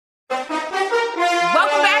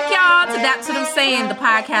That's What I'm Saying, the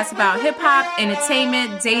podcast about hip hop,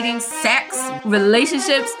 entertainment, dating, sex,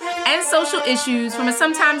 relationships, and social issues from a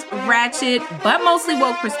sometimes ratchet but mostly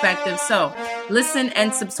woke perspective. So listen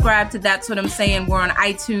and subscribe to That's What I'm Saying. We're on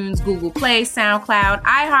iTunes, Google Play, SoundCloud,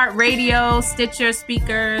 iHeartRadio, Stitcher,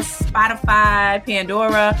 Speakers, Spotify,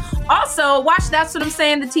 Pandora. Also, watch That's What I'm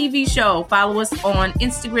Saying, the TV show. Follow us on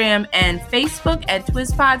Instagram and Facebook at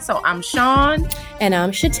TwizPod. So I'm Sean. And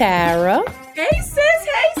I'm Shatara. Hey sis,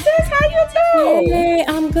 how you doing? Hey,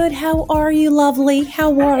 I'm good. How are you, lovely?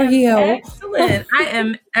 How are you? Excellent. I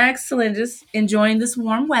am excellent. Just enjoying this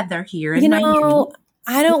warm weather here in Miami.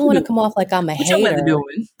 I don't want to come off like I'm a hater. What's your weather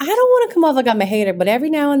doing? I don't want to come off like I'm a hater, but every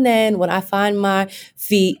now and then when I find my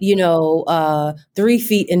feet, 3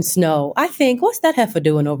 feet in snow, I think, what's that heifer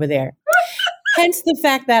doing over there? Hence the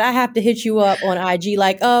fact that I have to hit you up on IG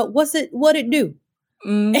like, what it do?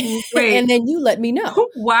 Mm-hmm. And then you let me know.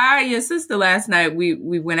 Why your sister last night we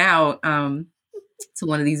went out to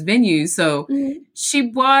one of these venues. So she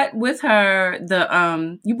bought with her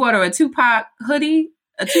you bought her a Tupac hoodie.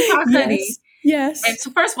 Yes. And so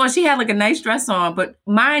first of all, she had like a nice dress on, but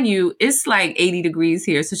mind you, it's like 80 degrees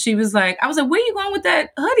here. So she was like, I was like, where are you going with that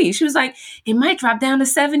hoodie? She was like, it might drop down to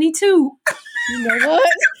 72. You know what?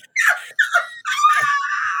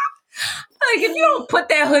 Like, if you don't put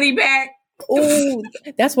that hoodie back. Oh,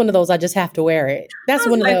 that's one of those. I just have to wear it. That's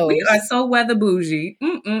one of those. We are so weather bougie.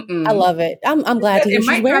 I love it. I'm glad to hear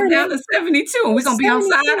she's wearing it. It might drop down to 72, and we're gonna be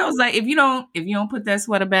outside. I was like, if you don't put that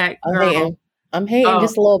sweater back, girl. I'm hating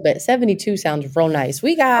just a little bit. 72 sounds real nice.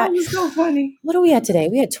 We got. It's so funny. What do we have today?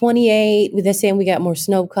 We had 28. They're saying we got more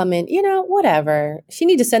snow coming. Whatever. She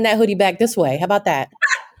need to send that hoodie back this way. How about that?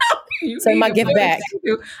 Send my gift back. I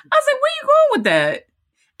was like, where you going with that?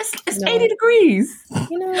 It's 80 degrees.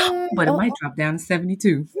 But it might drop down to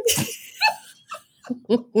 72.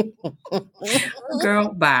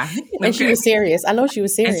 Girl, bye. And she was serious. I know she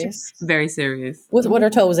was serious. Very serious. With her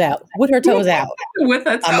toes out. With her toes out. With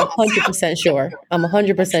her toes I'm 100% sure. I'm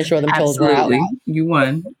 100% sure them toes were out. You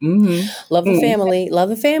won. Mm-hmm. Love the family. Love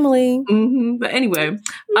the family. Mm-hmm. But anyway,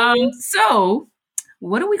 so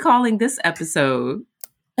what are we calling this episode?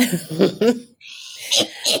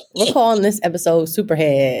 We're calling this episode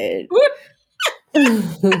Superhead. Get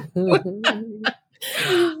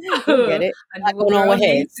it? What's going on with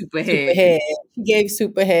head? Superhead. She gave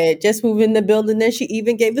Superhead. Just moved in the building, then she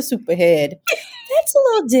even gave the Superhead. That's a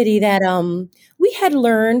little ditty that we had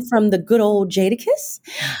learned from the good old Jadakiss.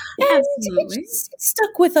 And it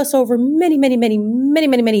stuck with us over many, many, many, many,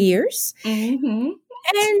 many, many years. Mm-hmm.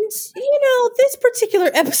 And, this particular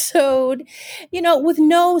episode, with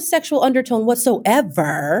no sexual undertone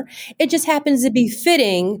whatsoever, it just happens to be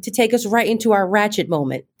fitting to take us right into our ratchet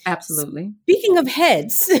moment. Absolutely. Speaking of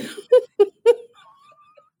heads,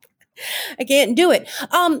 I can't do it.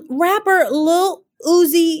 Rapper Lil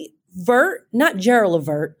Uzi Vert, not Gerald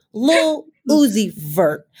Levert, Lil Uzi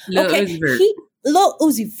Vert. Lil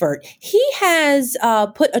Uzi Vert. He has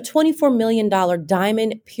put a $24 million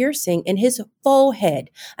diamond piercing in his forehead.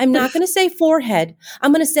 I'm not going to say forehead.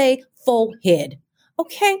 I'm going to say forehead.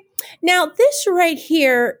 Okay. Now, this right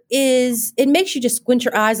here it makes you just squint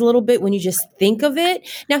your eyes a little bit when you just think of it.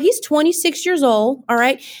 Now, he's 26 years old. All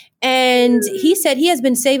right. And he said he has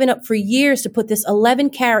been saving up for years to put this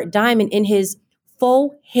 11-carat diamond in his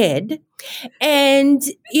forehead. And,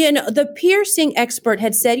 the piercing expert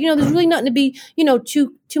had said, there's really nothing to be,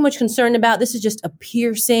 too much concerned about. This is just a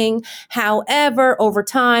piercing. However, over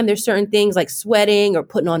time, there's certain things like sweating or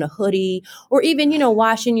putting on a hoodie or even,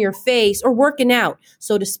 washing your face or working out,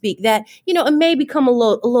 so to speak, that, it may become a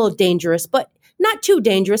little dangerous, but not too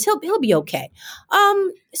dangerous. He'll be okay.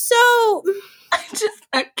 So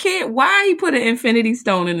I can't. Why he put an infinity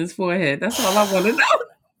stone in his forehead? That's all I want to know.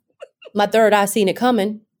 My third eye seen it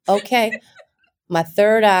coming. Okay. My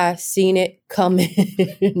third eye seen it coming.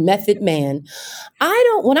 Method man.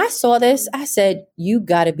 When I saw this, I said, you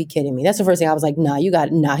gotta be kidding me. That's the first thing I was like, nah,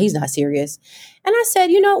 he's not serious. And I said,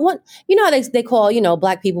 what? You know how they call,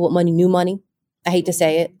 black people with money, new money? I hate to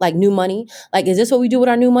say it. Like new money. Like, is this what we do with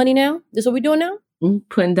our new money now? This what we doing now?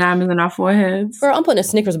 Putting diamonds in our foreheads? Girl, I'm putting a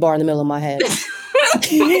Snickers bar in the middle of my head.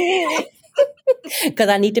 Because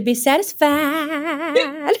I need to be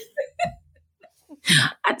satisfied.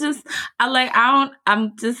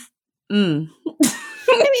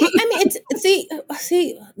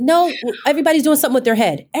 No, everybody's doing something with their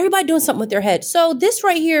head. Everybody doing something with their head. So this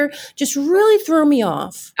right here just really threw me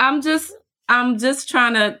off. I'm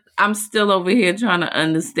still over here trying to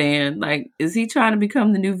understand. Like, is he trying to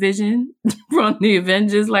become the new Vision from the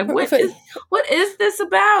Avengers? Like, what is this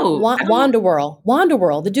about? Wanda World,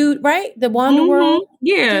 the dude, right? The Wanda World.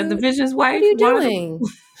 Yeah, dude. the Vision's wife. What are you doing?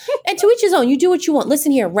 And to each his own. You do what you want.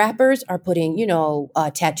 Listen here, rappers are putting,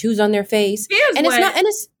 tattoos on their face.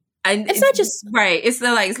 It's not just right. It's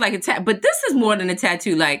like a tattoo, but this is more than a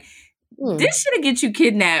tattoo. Like this should get you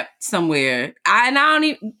kidnapped somewhere. I don't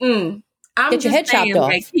even. I'm get your head chopped off.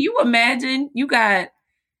 Like, can you imagine? You got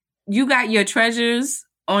your treasures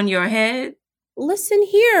on your head. Listen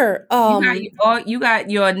here. You got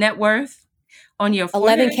your net worth on your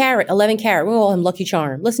forehead. 11 carat. We call him Lucky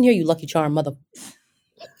Charm. Listen here, you Lucky Charm mother.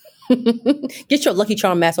 Get your Lucky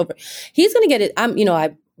Charm mask over. He's gonna get it.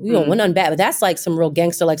 We're nothing bad, but that's like some real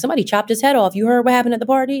gangster. Like somebody chopped his head off. You heard what happened at the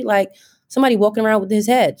party? Like somebody walking around with his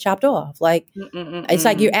head chopped off. Like it's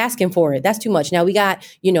like you're asking for it. That's too much. Now we got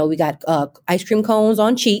ice cream cones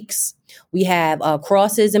on cheeks. We have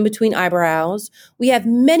crosses in between eyebrows. We have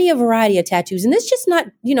a variety of tattoos, and this just not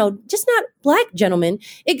black gentlemen.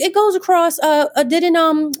 It goes across.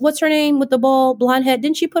 Didn't what's her name with the blonde head?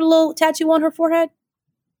 Didn't she put a little tattoo on her forehead?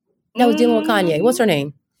 That was dealing with Kanye. What's her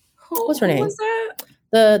name? What's her name? Who was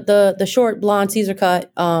that? The short blonde Caesar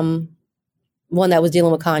cut one that was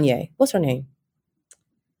dealing with Kanye. What's her name?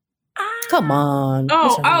 Come on. Why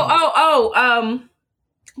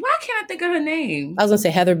can't I think of her name? I was gonna say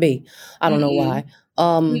Heather B. I don't know why.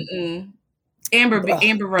 Amber Rose.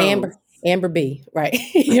 Amber B. Right.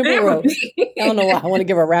 Amber Rose. I don't know why. I want to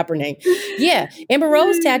give her a rapper name. Yeah. Amber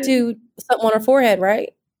Rose tattooed something on her forehead,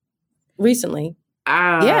 right? Recently.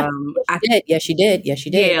 She did.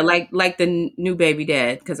 Yeah, like the new baby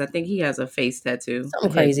dad, because I think he has a face tattoo.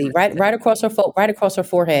 Something crazy, right across her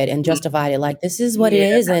forehead, and justified it like this is what it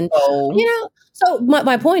is, and So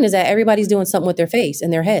my point is that everybody's doing something with their face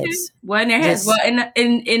and their heads. Well, in their heads. Well,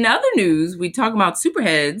 in other news, we talk about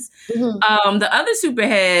superheads. Mm-hmm. The other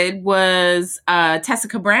superhead was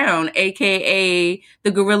Tessica Brown, aka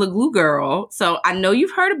the Gorilla Glue Girl. So I know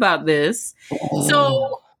you've heard about this.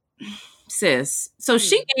 So. So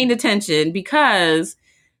she gained attention because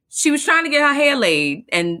she was trying to get her hair laid.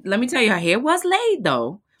 And let me tell you, her hair was laid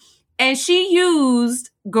though. And she used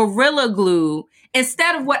Gorilla Glue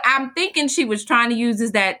instead of what I'm thinking she was trying to use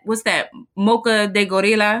is what's that? Mocha de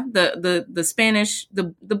Gorilla, the Spanish,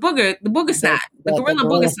 the booger snot, the gorilla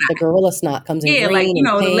booger snot. The gorilla snot comes in green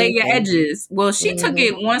to lay your edges. Well, she took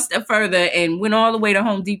it one step further and went all the way to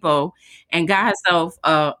Home Depot and got herself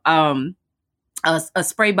a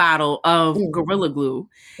spray bottle of Gorilla Glue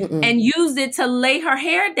and used it to lay her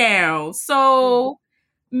hair down. So,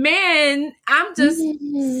 man, I'm just,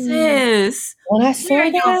 sis, when I saw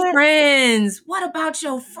your friends? What about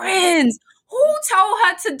your friends? Who told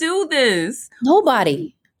her to do this?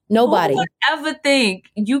 Nobody. Who would ever think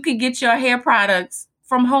you could get your hair products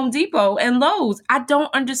from Home Depot and Lowe's? I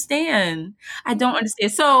don't understand.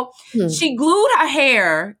 So she glued her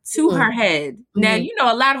hair to her head. Now,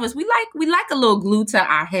 a lot of us, we like a little glue to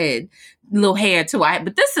our head, little hair to our head.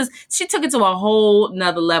 But she took it to a whole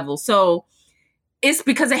nother level. So it's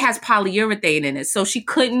because it has polyurethane in it. So she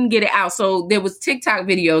couldn't get it out. So there was TikTok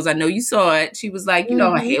videos. I know you saw it. She was like,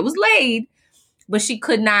 her hair was laid, but she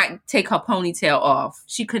could not take her ponytail off.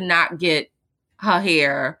 She could not get her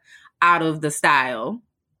hair out of the style.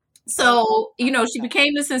 So, she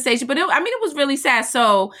became the sensation, but it was really sad.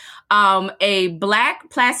 So, a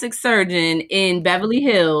black plastic surgeon in Beverly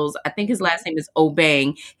Hills, I think his last name is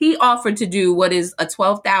Obang, he offered to do what is a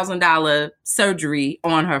 $12,000 surgery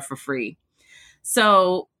on her for free.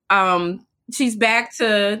 So, she's back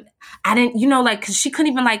to, cause she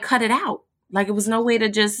couldn't even cut it out. Like it was no way to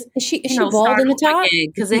just, is she bald in the top?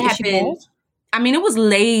 Because it had been, it was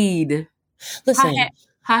laid. Listen.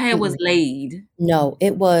 Her hair was laid. No,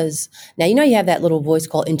 it was. Now, you have that little voice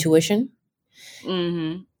called intuition.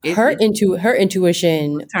 Mm-hmm. Her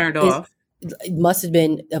intuition turned off. It must have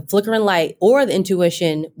been a flickering light, or the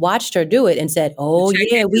intuition watched her do it and said, "Oh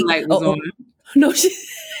yeah, light was on." No,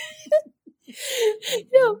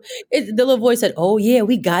 the little voice said, "Oh yeah,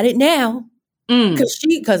 we got it now."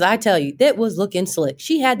 Because I tell you, that was looking slick.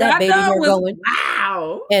 She had that baby hair going.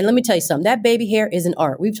 Wow. And let me tell you something. That baby hair is an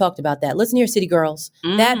art. We've talked about that. Listen here, city girls.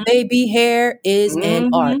 That baby hair is an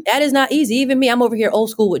art. That is not easy. Even me, I'm over here old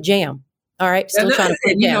school with jam. All right. Still trying to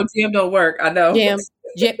put jam. Jam don't work. I know.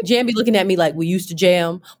 Jam be looking at me like we used to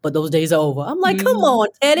jam, but those days are over. I'm like, come on,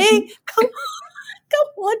 Teddy. Come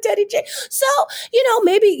on, Teddy J. So,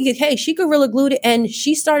 maybe, hey, she Gorilla Glued it. And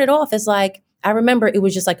she started off as like, I remember it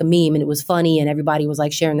was just like a meme and it was funny and everybody was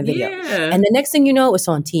like sharing the video. Yeah. And the next thing you know, it's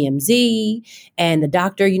on TMZ and the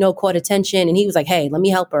doctor, caught attention and he was like, hey, let me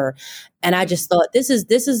help her. And I just thought this is,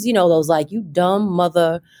 those like, you dumb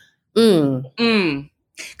mother.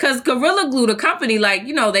 Because Gorilla Glue, the company,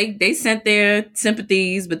 they sent their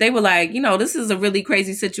sympathies, but they were like, this is a really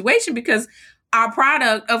crazy situation because our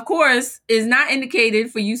product, of course, is not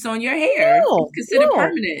indicated for use on your hair. It's considered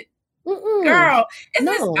permanent. Mm-mm. Girl,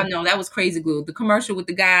 I know that was crazy glue. The commercial with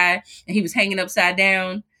the guy and he was hanging upside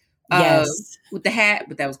down. Yes. With the hat,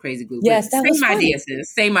 but that was crazy glue. Yes, but that was funny. idea, sis.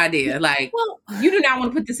 Same idea. Like, you do not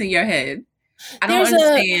want to put this in your head. I don't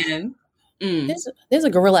understand. There's a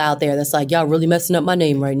gorilla out there that's like, y'all really messing up my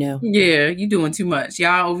name right now. Yeah, you doing too much.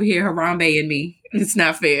 Y'all over here Harambe and me. It's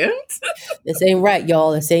not fair. This ain't right,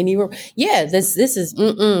 y'all. This ain't even. Yeah, this is.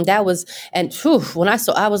 That was. And when I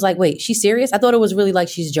was like, wait, she's serious? I thought it was really like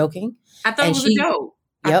she's joking. I thought it was a joke.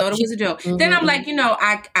 I thought it was a joke. Then I'm like,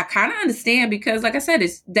 I kind of understand because, like I said,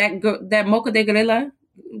 it's that mocha de gorilla.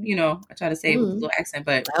 I try to say it with a little accent,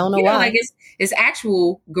 but I don't know why. Like it's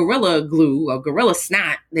actual gorilla glue or gorilla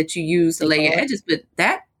snot that you use to lay your edges. But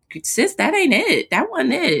that ain't it. That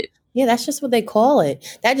wasn't it. Yeah, that's just what they call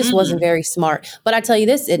it. That just wasn't very smart. But I tell you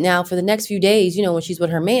this, now for the next few days, when she's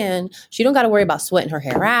with her man, she don't got to worry about sweating her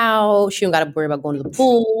hair out. She don't got to worry about going to the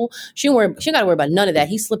pool. She don't got to worry about none of that.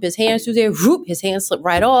 He slip his hands through there. Whoop, his hands slip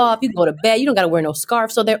right off. You go to bed. You don't got to wear no scarf.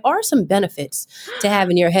 So there are some benefits to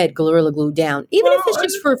having your head Gorilla Glue down, even if it's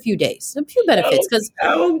just for a few days. A few benefits. Because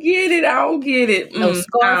I don't get it. No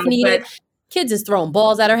scarf needed. Kids is throwing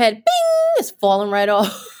balls at her head. Bing! It's falling right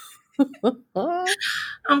off. I'm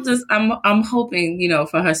hoping,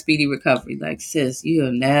 for her speedy recovery. Like, sis,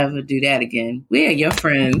 you'll never do that again. We are your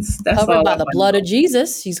friends. That's covered by the blood of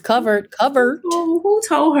Jesus. She's covered. Who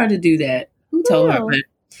told her to do that? Who told her? But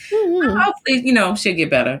hopefully, she'll get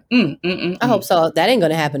better. I hope so. That ain't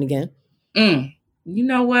gonna happen again. You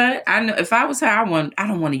know what? I know if I was her, I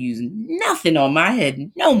don't want to use nothing on my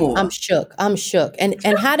head no more. I'm shook. And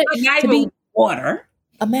how to be water.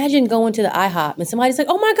 Imagine going to the IHOP and somebody's like,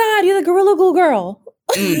 "Oh my God, you're the Gorilla Glue girl."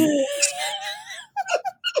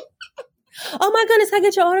 Oh my goodness, can I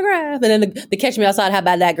get your autograph? And then the Catch Me Outside, how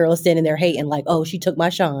about that girl is standing there hating like, "Oh, she took my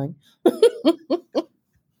shine."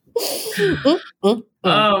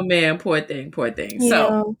 Oh man, poor thing. Yeah.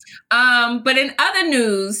 So, but in other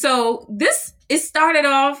news, so it started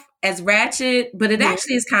off as ratchet, but it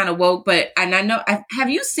actually is kind of woke. And I know,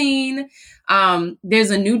 have you seen?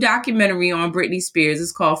 There's a new documentary on Britney Spears.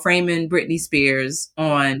 It's called Framing Britney Spears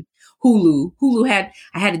on Hulu.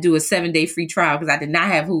 I had to do a 7-day free trial because I did not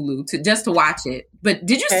have Hulu just to watch it. But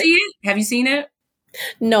did you see it? Have you seen it?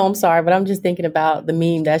 No, I'm sorry, but I'm just thinking about the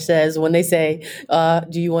meme that says when they say,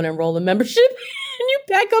 "Do you want to enroll in membership?" and you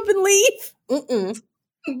pack up and leave.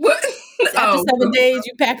 What? After 7 days,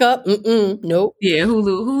 you pack up. Nope. Yeah,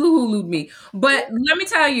 Hulu'd me. But let me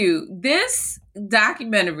tell you, this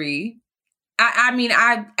documentary.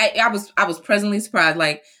 I was pleasantly surprised.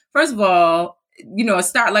 Like, first of all, it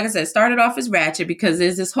started off as ratchet because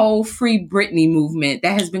there's this whole Free Britney movement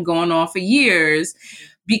that has been going on for years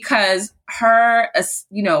because her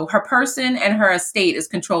person and her estate is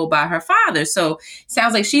controlled by her father. So it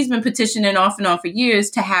sounds like she's been petitioning off and on for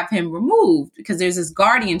years to have him removed because there's this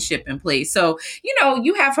guardianship in place. So,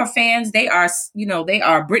 you have her fans. They are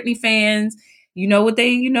Britney fans. You know what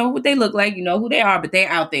they look like, who they are, but they're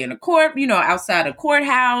out there in the court, outside a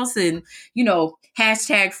courthouse and,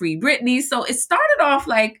 hashtag Free Britney. So it started off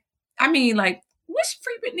which Free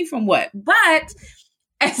Britney from what? But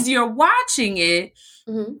as you're watching it,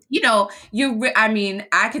 I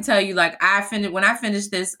can tell you, like, when I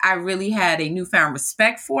finished this, I really had a newfound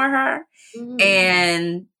respect for her.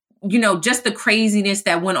 And, just the craziness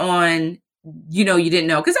that went on, you didn't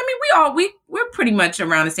know. Because, we're pretty much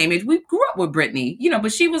around the same age. We grew up with Britney,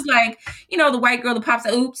 but she was like, the white girl that pops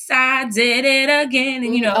out, "Oops, I did it again."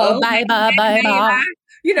 And, bye, bye, bye, bye.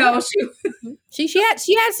 She had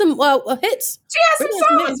some hits. She had some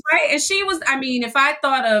songs, right? And she was, if I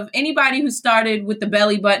thought of anybody who started with the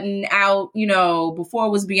belly button out, before it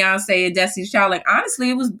was Beyonce and Destiny's Child, like, honestly,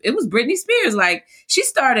 it was Britney Spears. Like, she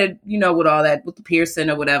started, with all that, with the piercing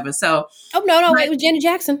or whatever. So. Oh, no, wait, it was Janet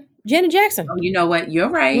Jackson. Oh, you know what? You're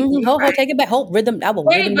right. Hold, take it back. Hold, rhythm. I will.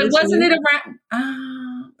 Wait, but wasn't it around?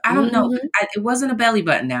 I don't know. It wasn't a belly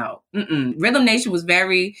button out. Rhythm Nation was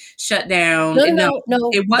very shut down. No.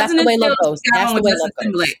 It wasn't the way love goes. That's the way love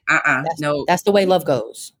goes. No. That's the way love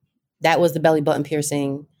goes. That was the belly button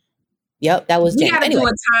piercing. Yep, that was. We got to do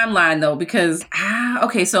a timeline though, because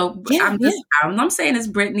okay. So I'm saying it's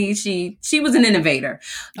Britney. She was an innovator,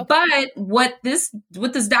 but what this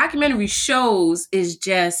documentary shows is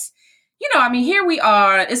just. Here we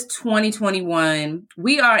are, it's 2021.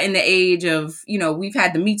 We are in the age of, we've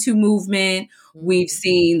had the Me Too movement. We've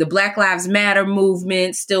seen the Black Lives Matter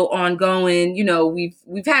movement still ongoing.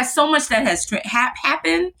 We've had so much that has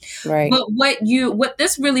happened. Right. But what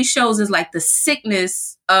this really shows is like the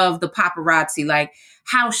sickness of the paparazzi. Like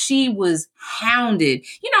how she was hounded,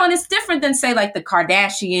 and it's different than say like the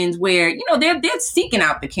Kardashians where, they're seeking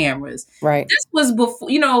out the cameras. Right. This was before,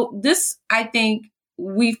 this, I think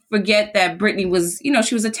we forget that Britney was,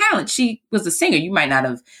 she was a talent. She was a singer. You might not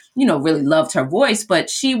have, really loved her voice, but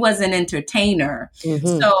she was an entertainer.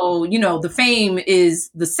 Mm-hmm. So, the fame is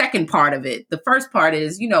the second part of it. The first part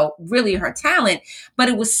is, really her talent, but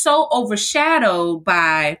it was so overshadowed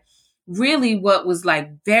by really what was like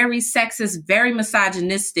very sexist, very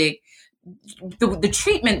misogynistic, the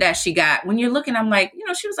treatment that she got. When you're looking, I'm like,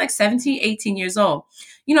 she was like 17, 18 years old.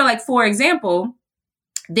 Like, for example,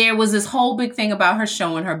 there was this whole big thing about her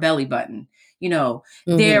showing her belly button.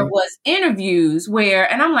 Mm-hmm. There was interviews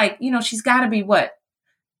where, and I'm like, she's got to be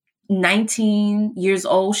 19 years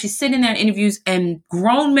old. She's sitting there in interviews and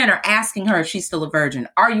grown men are asking her if she's still a virgin.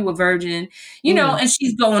 Are you a virgin? And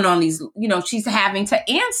she's going on these, she's having to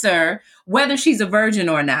answer whether she's a virgin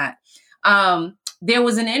or not. There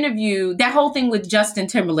was an interview, that whole thing with Justin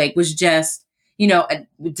Timberlake was just,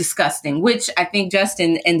 disgusting, which I think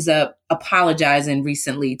Justin ends up apologizing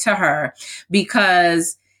recently to her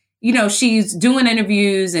because, she's doing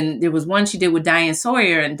interviews, and there was one she did with Diane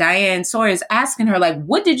Sawyer, and Diane Sawyer's asking her, like,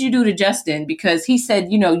 what did you do to Justin? Because he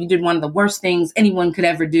said, you did one of the worst things anyone could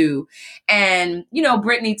ever do. And,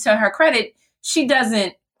 Britney, to her credit, she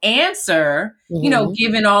doesn't answer,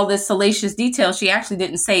 given all this salacious detail. She actually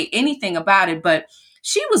didn't say anything about it, but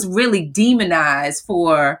she was really demonized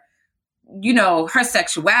for, her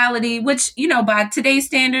sexuality, which, by today's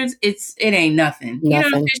standards, it ain't nothing. She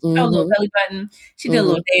showed a little belly button. She did a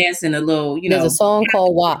little dance and a little, There's a song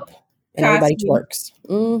called WAP, and everybody twerks.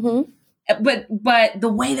 But the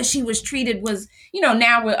way that she was treated was,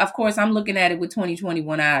 now of course I'm looking at it with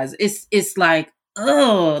 2021 eyes. It's like,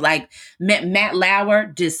 oh, like Matt Lauer,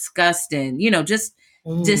 disgusting, just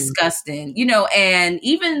disgusting, and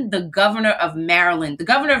even the governor of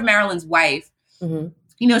Maryland's wife,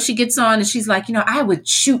 she gets on and she's like, I would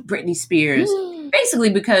shoot Britney Spears,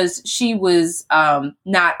 basically because she was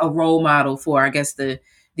not a role model for, I guess, the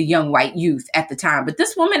young white youth at the time. But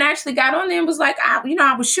this woman actually got on there and was like,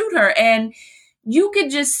 I would shoot her. And you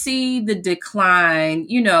could just see the decline,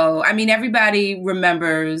 everybody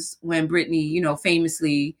remembers when Britney,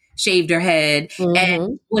 famously shaved her head.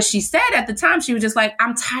 And what she said at the time, she was just like,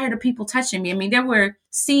 I'm tired of people touching me. There were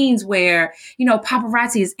scenes where,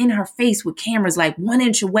 paparazzi is in her face with cameras like 1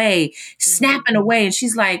 inch away, snapping away. And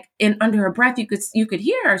she's like, and under her breath, you could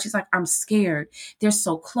hear her. She's like, I'm scared. They're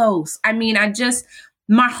so close.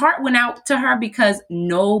 My heart went out to her because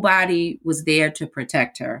nobody was there to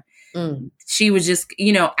protect her. She was just,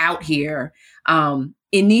 out here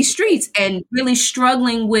in these streets and really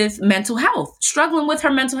struggling with her mental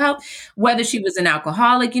health, whether she was an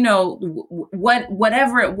alcoholic,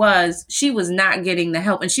 whatever it was, she was not getting the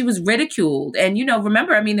help and she was ridiculed. And,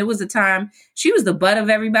 remember, there was a time she was the butt of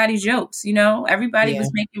everybody's jokes, everybody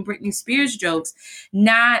was making Britney Spears jokes,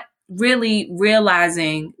 not really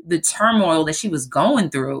realizing the turmoil that she was going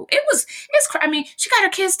through. She got her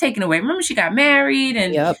kids taken away. Remember, she got married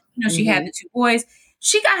and, she had the 2 boys.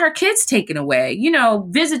 She got her kids taken away. Her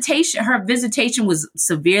visitation was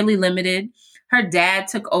severely limited. Her dad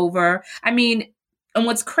took over. And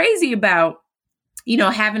what's crazy about,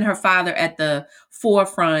 having her father at the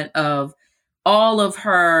forefront of all of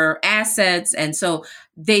her assets. And so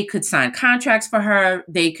they could sign contracts for her.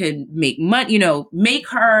 They could make money, make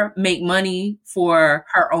her make money for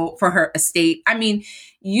her estate.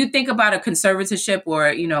 You think about a conservatorship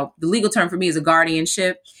or, the legal term for me is a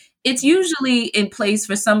guardianship. It's usually in place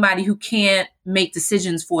for somebody who can't make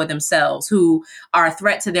decisions for themselves, who are a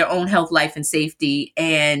threat to their own health, life, and safety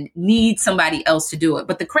and need somebody else to do it.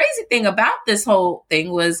 But the crazy thing about this whole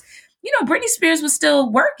thing was, Britney Spears was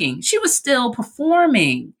still working. She was still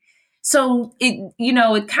performing. So it's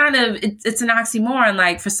an oxymoron.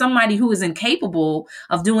 Like, for somebody who is incapable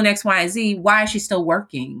of doing X, Y, and Z, why is she still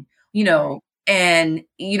working? And,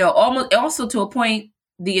 almost also to a point,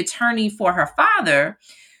 the attorney for her father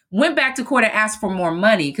went back to court and asked for more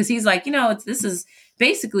money because he's like, this is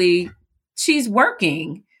basically, she's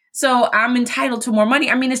working, so I'm entitled to more money.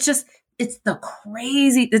 It's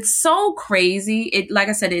so crazy. Like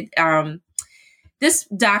I said, this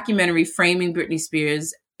documentary, Framing Britney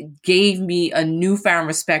Spears, gave me a newfound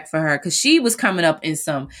respect for her because she was coming up in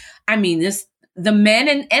the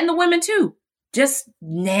men and the women too, just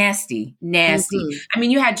nasty.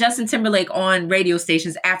 You had Justin Timberlake on radio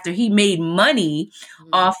stations after he made money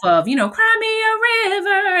off of, Cry Me a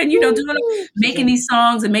River and, making these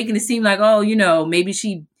songs and making it seem like, maybe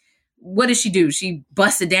what did she do? She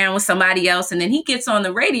busted down with somebody else. And then he gets on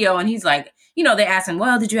the radio and he's like, they asked him,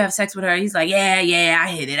 well, did you have sex with her? He's like, yeah, I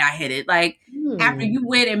hit it. Like, after you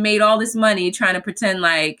went and made all this money trying to pretend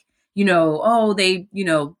like, they,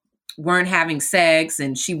 weren't having sex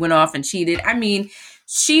and she went off and cheated. I mean,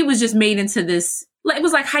 she was just made into this, it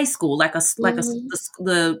was like high school,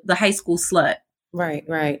 the high school slut.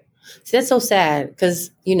 Right. See, that's so sad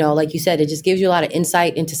because, like you said, it just gives you a lot of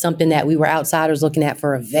insight into something that we were outsiders looking at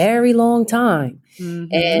for a very long time.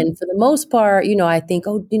 Mm-hmm. And for the most part, I think,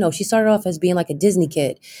 she started off as being like a Disney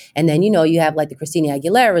kid. And then, you have like the Christina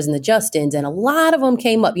Aguileras and the Justins, and a lot of them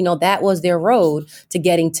came up, that was their road to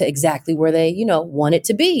getting to exactly where they, wanted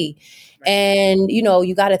to be. And,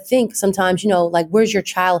 you got to think sometimes, like, where's your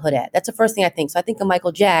childhood at? That's the first thing I think. So I think of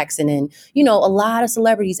Michael Jackson and, a lot of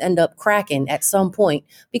celebrities end up cracking at some point,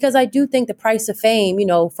 because I do think the price of fame,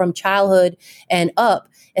 from childhood and up,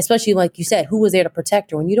 especially like you said, who was there to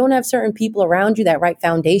protect her? When you don't have certain people around you, that right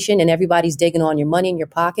foundation, and everybody's digging on your money in your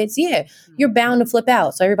pockets, you're bound to flip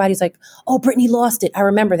out. So everybody's like, oh, Britney lost it. I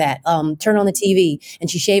remember that. Turn on the TV and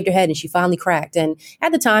she shaved her head and she finally cracked. And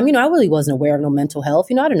at the time, I really wasn't aware of no mental health.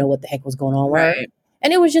 I didn't know what the heck was going on. Right.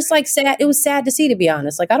 And it was just like sad. It was sad to see, to be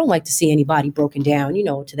honest. Like, I don't like to see anybody broken down,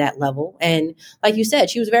 to that level. And like you said,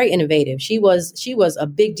 she was very innovative. She was a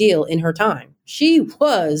big deal in her time. She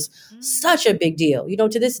was such a big deal,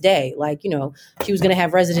 to this day. Like, she was going to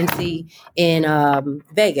have residency in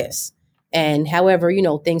Vegas. And however,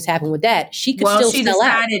 things happen with that, she could still she sell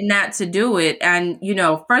out. decided not to do it. And,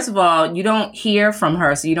 first of all, you don't hear from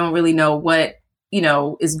her. So you don't really know what,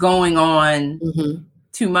 is going on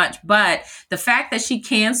too much. But the fact that she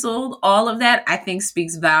canceled all of that, I think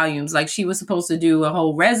speaks volumes. Like, she was supposed to do a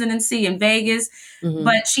whole residency in Vegas,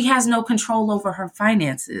 but she has no control over her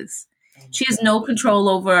finances. She has no control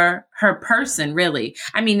over her person, really.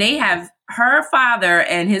 I mean, they have, her father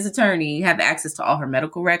and his attorney have access to all her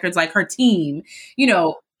medical records, like her team,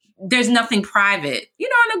 there's nothing private,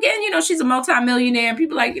 and again, she's a multimillionaire and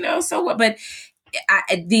people like, so what? But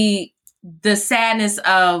the sadness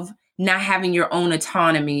of not having your own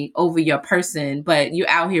autonomy over your person, but you're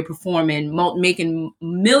out here performing, making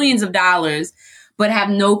millions of dollars, but have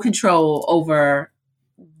no control over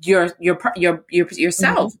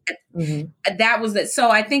yourself. That was it. So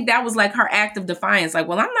I think that was like her act of defiance. Like,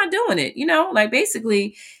 well, I'm not doing it. Like,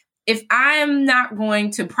 basically, if I'm not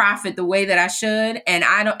going to profit the way that I should, and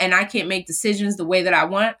I can't make decisions the way that I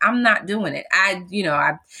want, I'm not doing it.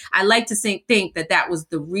 I like to think that was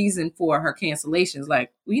the reason for her cancellations.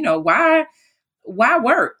 Like, why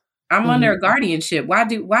work? I'm under a guardianship. Why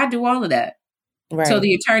do all of that? Right. So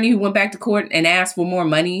the attorney who went back to court and asked for more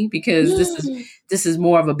money because this is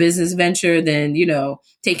more of a business venture than,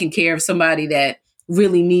 taking care of somebody that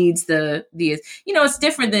really needs the it's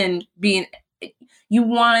different than being, you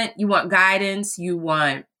want guidance, you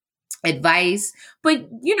want advice, but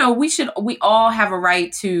we all have a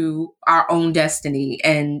right to our own destiny.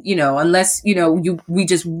 And, unless, we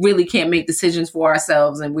just really can't make decisions for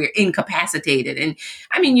ourselves and we're incapacitated. And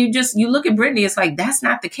I mean, you look at Britney, it's like, that's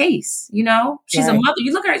not the case. She's a mother.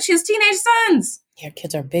 You look at her, she has teenage sons. Yeah,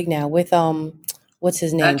 kids are big now with, what's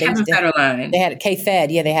his name? Kevin Federline. They had K-Fed.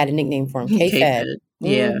 Yeah, they had a nickname for him. K-Fed.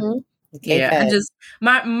 Yeah. Yeah,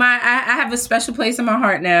 I have a special place in my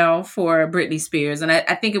heart now for Britney Spears, and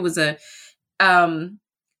I think it was it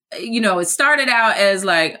started out as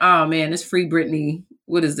like, oh man, it's free Britney.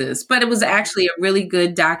 What is this? But it was actually a really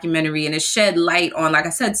good documentary, and it shed light on, like I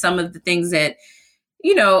said, some of the things that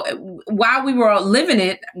while we were all living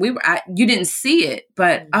it, you didn't see it,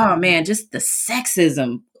 but oh man, just the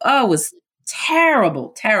sexism. Oh, it was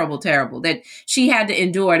terrible that she had to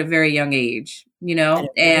endure at a very young age.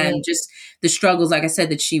 And just the struggles, like I said,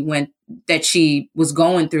 that she was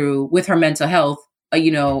going through with her mental health,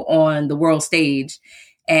 on the world stage.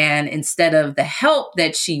 And instead of the help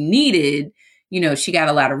that she needed, she got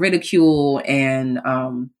a lot of ridicule. And,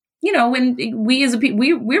 when we as a people,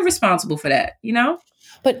 we're responsible for that,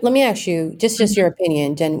 But let me ask you, just your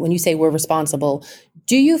opinion, Jen, when you say we're responsible,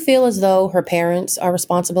 do you feel as though her parents are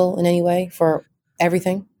responsible in any way for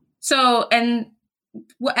everything? So,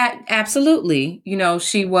 well, absolutely.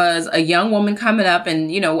 She was a young woman coming up, and,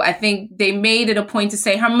 I think they made it a point to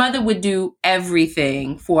say her mother would do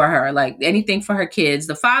everything for her, like anything for her kids.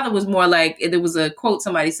 The father was more like, there was a quote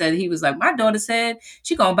somebody said, he was like, my daughter said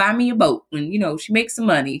she gonna buy me a boat when, she makes some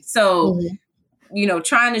money. So,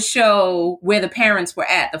 trying to show where the parents were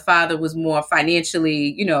at. The father was more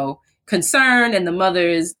financially, concerned, and the mother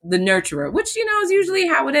is the nurturer, which, is usually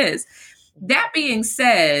how it is. That being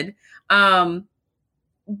said,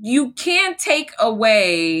 you can't take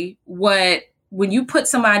away when you put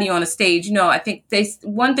somebody on a stage, I think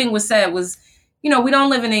one thing was said was, we don't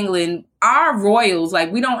live in England. Our royals,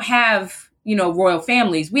 like, we don't have royal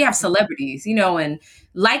families, we have celebrities, and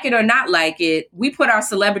like it or not like it, we put our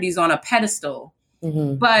celebrities on a pedestal,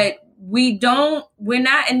 but we're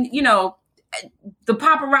not, and, the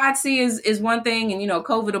paparazzi is one thing, and,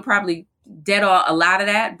 COVID will probably dead a lot of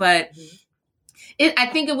that, but I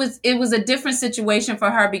think it was a different situation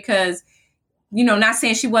for her because, not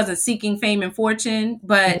saying she wasn't seeking fame and fortune,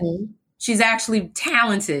 but she's actually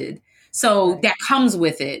talented. So that comes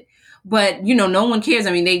with it. But, no one cares.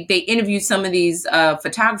 I mean, they interviewed some of these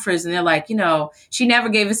photographers and they're like, she never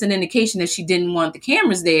gave us an indication that she didn't want the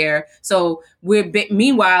cameras there. So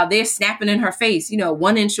meanwhile, they're snapping in her face,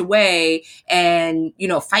 1 inch away and,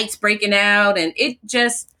 fights breaking out. And it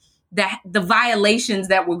just, the violations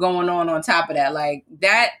that were going on top of that, like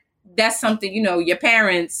that's something, your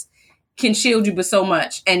parents can shield you but so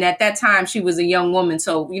much. And at that time she was a young woman.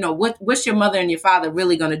 So, what's your mother and your father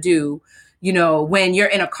really going to do, when you're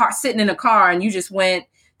in a car, sitting in a car and you just went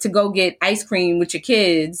to go get ice cream with your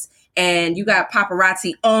kids and you got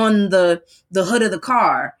paparazzi on the hood of the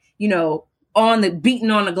car, on the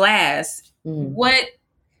beating on the glass. What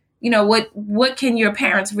can your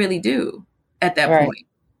parents really do at that point?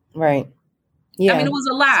 Right. Yeah. I mean, it was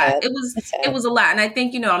a lot. It was a lot. And I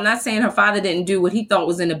think, I'm not saying her father didn't do what he thought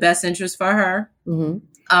was in the best interest for her.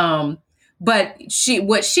 But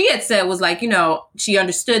what she had said was like, she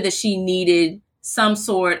understood that she needed some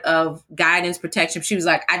sort of guidance, protection. She was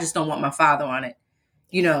like, I just don't want my father on it.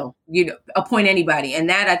 Appoint anybody. And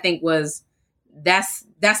that I think that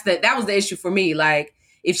was the issue for me. Like,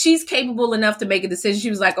 if she's capable enough to make a decision, she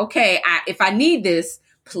was like, okay, if I need this,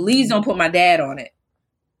 please don't put my dad on it.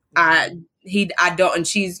 I don't, and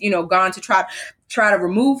she's, gone to try to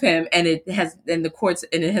remove him, and it has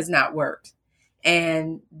not worked.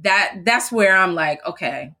 And that's where I'm like,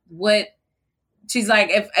 okay, what? She's like,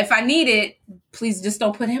 if I need it, please just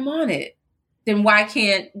don't put him on it. Then why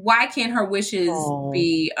can't her wishes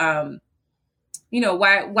be, why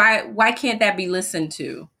can't that be listened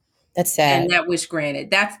to? That's sad. And that wish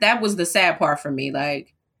granted. That was the sad part for me.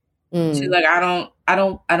 Like, she's like, I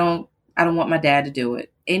don't want my dad to do it.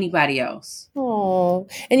 Anybody else. Oh,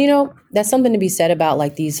 and that's something to be said about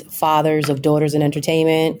like these fathers of daughters in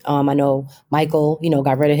entertainment. I know Michael,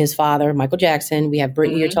 got rid of his father, Michael Jackson. We have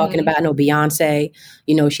Britney you're talking about. I know Beyonce,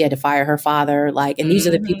 she had to fire her father. Like, and these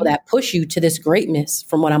are the people that push you to this greatness,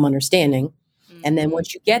 from what I'm understanding. And then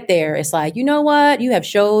once you get there, it's like, you know what? You have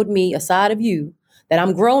showed me a side of you that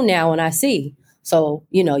I'm grown now and I see. So,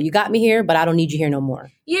 you got me here, but I don't need you here no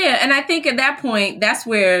more. Yeah. And I think at that point, that's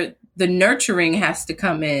where the nurturing has to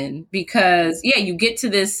come in, because you get to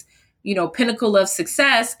this, pinnacle of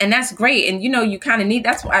success, and that's great. And, you kind of need,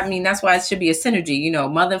 that's why it should be a synergy,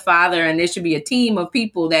 mother, father, and there should be a team of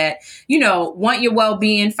people that, want your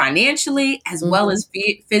well-being financially, as well as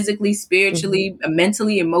physically, spiritually,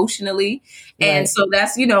 mentally, emotionally. And so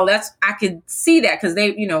that's, I could see that, because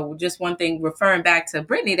they, just one thing, referring back to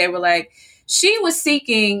Britney, they were like, she was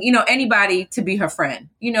seeking, anybody to be her friend,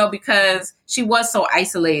 because she was so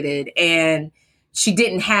isolated and she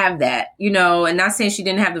didn't have that, and not saying she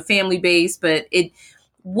didn't have the family base, but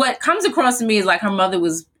what comes across to me is like her mother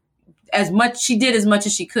was she did as much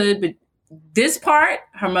as she could, but this part,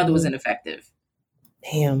 her mother was ineffective.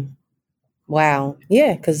 Damn. Wow.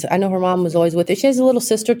 Yeah, because I know her mom was always with her. She has a little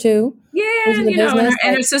sister too. Yeah,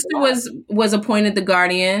 and her sister was appointed the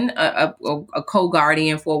guardian, a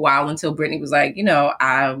co-guardian for a while, until Britney was like,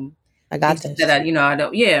 I got this. I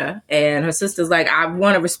don't. Yeah, and her sister's like, I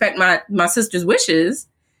want to respect my sister's wishes,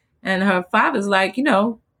 and her father's like, she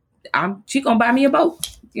gonna buy me a boat.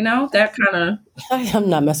 That kind of. I'm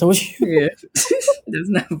not messing with you. Yeah, there's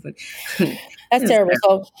nothing. That's terrible.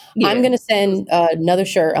 So I'm going to send another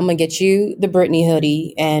shirt. I'm going to get you the Britney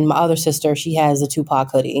hoodie, and my other sister, she has a Tupac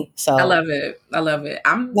hoodie. So I love it.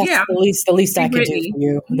 That's the least I could do for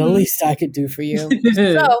you. The least I could do for you.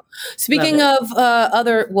 So speaking of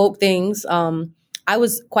other woke things, I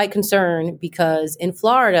was quite concerned because in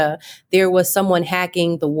Florida, there was someone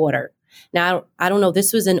hacking the water. Now, I don't know,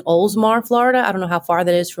 this was in Oldsmar, Florida. I don't know how far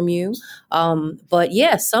that is from you. But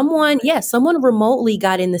someone remotely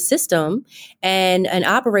got in the system, and an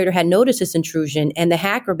operator had noticed this intrusion, and the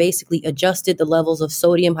hacker basically adjusted the levels of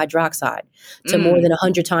sodium hydroxide to more than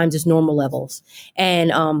 100 times its normal levels.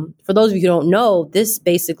 And for those of you who don't know, this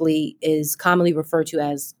basically is commonly referred to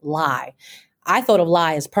as lye. I thought of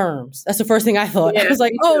lye as perms. That's the first thing I thought. Yeah, I was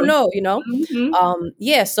like, oh no,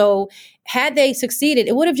 So had they succeeded,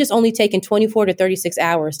 it would have just only taken 24 to 36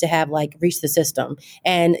 hours to have reached the system.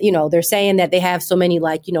 And, they're saying that they have so many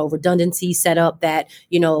redundancies set up that,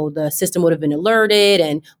 the system would have been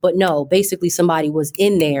alerted. But no, basically somebody was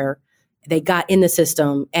in there they got in the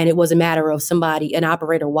system, and it was a matter of an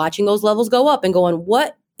operator watching those levels go up and going,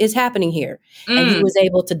 what is happening here? And he was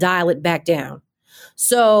able to dial it back down.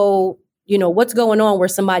 So, what's going on where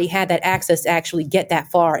somebody had that access to actually get that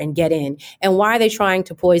far and get in? And why are they trying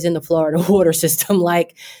to poison the Florida water system?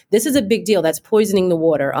 Like, this is a big deal. That's poisoning the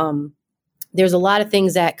water. There's a lot of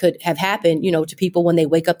things that could have happened, to people when they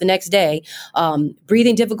wake up the next day.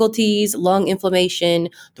 Breathing difficulties, lung inflammation,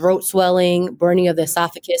 throat swelling, burning of the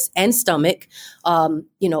esophagus and stomach,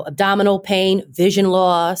 abdominal pain, vision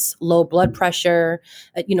loss, low blood pressure.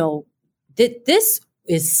 This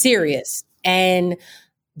is serious. And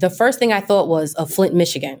the first thing I thought was of Flint,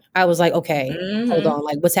 Michigan. I was like, okay, hold on.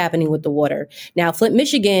 Like, what's happening with the water? Now, Flint,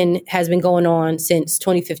 Michigan has been going on since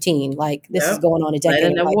 2015. Like, this is going on a decade.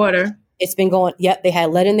 Lead in the water. It's been going, they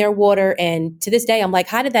had lead in their water. And to this day, I'm like,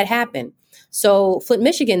 how did that happen? So Flint,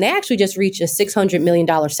 Michigan, they actually just reached a $600 million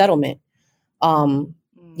settlement,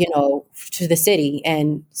 to the city.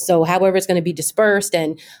 And so however it's going to be dispersed.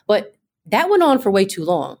 But that went on for way too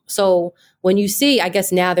long. So when you see, I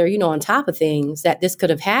guess now they're, on top of things that this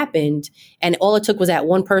could have happened, and all it took was that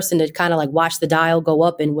one person to kind of like watch the dial go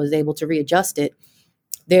up and was able to readjust it.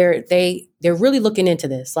 They're really looking into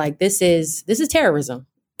this. Like, this is terrorism,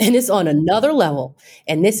 and it's on another level,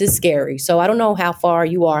 and this is scary. So I don't know how far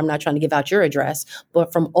you are. I'm not trying to give out your address,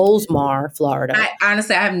 but from Oldsmar, Florida. I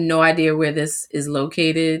have no idea where this is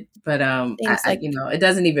located, but it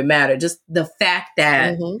doesn't even matter. Just the fact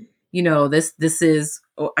that this is,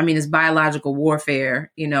 it's biological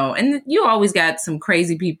warfare, and you always got some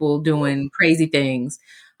crazy people doing crazy things.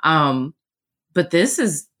 But this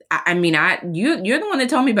is, you're the one that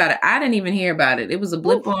told me about it. I didn't even hear about it. It was a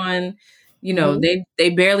blip on, they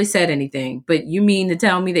barely said anything. But you mean to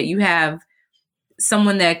tell me that you have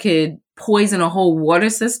someone that could poison a whole water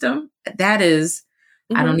system? That is,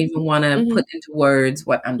 I don't even want to put into words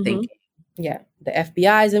what I'm thinking. Yeah. The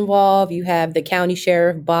FBI is involved. You have the county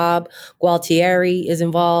sheriff, Bob Gualtieri, is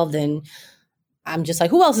involved. And I'm just like,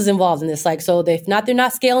 who else is involved in this? Like, so they're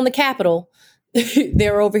not scaling the Capitol.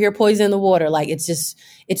 They're over here poisoning the water. Like,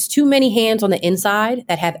 it's too many hands on the inside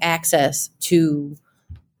that have access to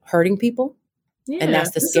hurting people. Yeah, and that's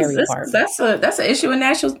the scary part. That's an issue in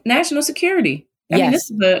national security.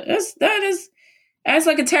 That's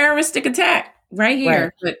like a terroristic attack right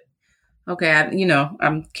here. Right. But okay,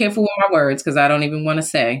 I'm careful with my words because I don't even want to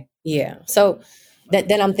say. Yeah. So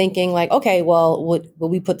then I'm thinking like, okay, well, would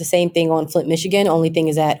we put the same thing on Flint, Michigan? Only thing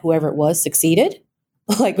is that whoever it was succeeded.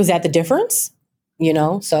 Like, was that the difference?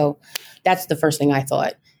 So that's the first thing I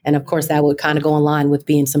thought. And of course, that would kind of go in line with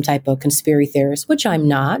being some type of conspiracy theorist, which I'm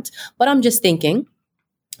not. But I'm just thinking,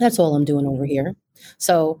 that's all I'm doing over here.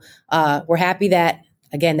 So we're happy that,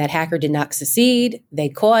 again, that hacker did not succeed. They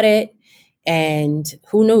caught it. And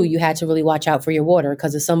who knew you had to really watch out for your water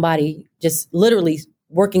because of somebody just literally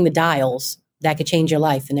working the dials that could change your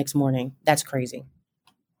life the next morning. That's crazy.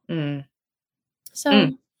 So,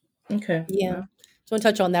 okay. Yeah. So I want to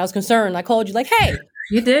touch on that. I was concerned. I called you like, hey.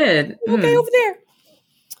 You did. Okay, over there.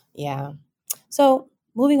 Yeah. So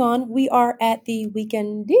moving on, we are at the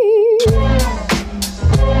weekend. You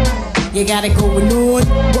gotta go on.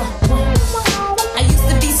 I used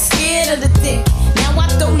to be scared of the dick. Now I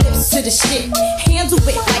throw lips to the shit. Handle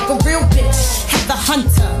it like a real bitch. Have the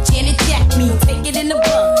hunter, Janet Jack me, take it in the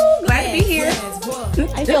bug. Glad to be here.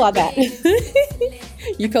 I feel like that.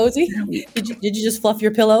 You cozy? Did you just fluff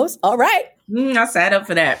your pillows? All right. I sat up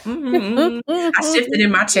for that. I shifted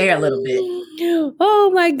in my chair a little bit.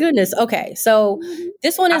 Oh my goodness. Okay, so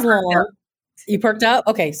this one is long. You perked up?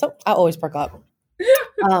 Okay, so I always perk up.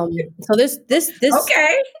 So this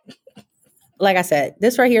okay. Like I said,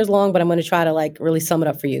 this right here is long, but I'm going to try to like really sum it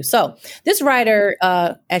up for you. So this writer,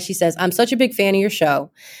 as she says, I'm such a big fan of your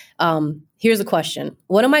show. Here's a question.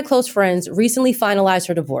 One of my close friends recently finalized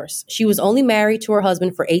her divorce. She was only married to her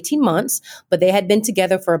husband for 18 months, but they had been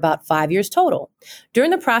together for about 5 years total. During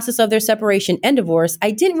the process of their separation and divorce, I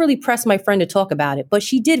didn't really press my friend to talk about it, but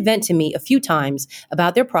she did vent to me a few times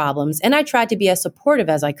about their problems, and I tried to be as supportive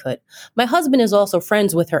as I could. My husband is also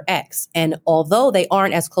friends with her ex, and although they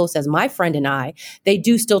aren't as close as my friend and I, they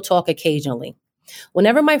do still talk occasionally.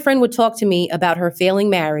 Whenever my friend would talk to me about her failing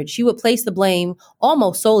marriage, she would place the blame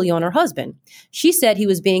almost solely on her husband. She said he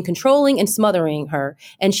was being controlling and smothering her,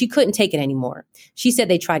 and she couldn't take it anymore. She said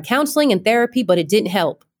they tried counseling and therapy, but it didn't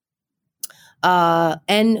help.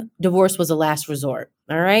 And divorce was a last resort.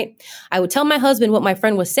 All right. I would tell my husband what my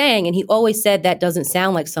friend was saying, and he always said that doesn't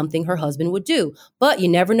sound like something her husband would do. But you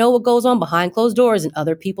never know what goes on behind closed doors in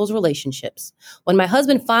other people's relationships. When my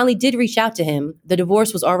husband finally did reach out to him, the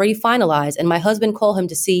divorce was already finalized, and my husband called him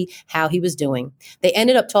to see how he was doing. They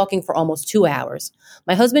ended up talking for almost 2 hours.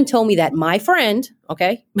 My husband told me that my friend,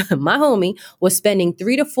 okay, my homie, was spending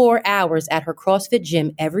 3 to 4 hours at her CrossFit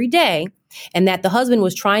gym every day, and that the husband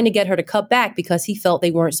was trying to get her to cut back because he felt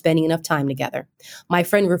they weren't spending enough time together. My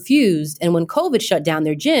friend refused, and when COVID shut down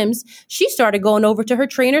their gyms, she started going over to her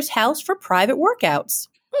trainer's house for private workouts.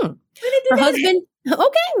 Her husband,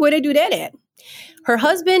 okay, where'd they do that at? Her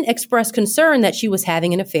husband expressed concern that she was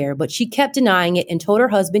having an affair, but she kept denying it and told her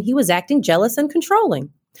husband he was acting jealous and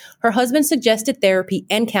controlling. Her husband suggested therapy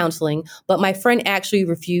and counseling, but my friend actually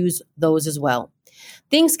refused those as well.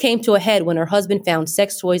 Things came to a head when her husband found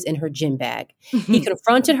sex toys in her gym bag. He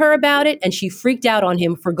confronted her about it, and she freaked out on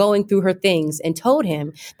him for going through her things and told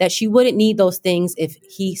him that she wouldn't need those things if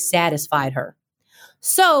he satisfied her.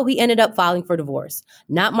 So he ended up filing for divorce.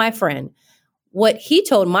 Not my friend. What he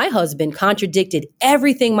told my husband contradicted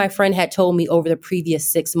everything my friend had told me over the previous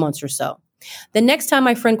 6 months or so. The next time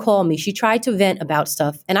my friend called me, she tried to vent about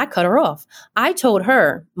stuff, and I cut her off. I told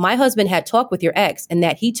her my husband had talked with your ex and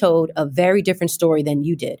that he told a very different story than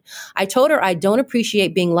you did. I told her I don't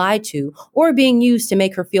appreciate being lied to or being used to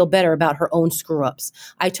make her feel better about her own screw-ups.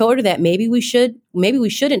 I told her that maybe we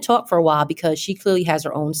shouldn't talk for a while because she clearly has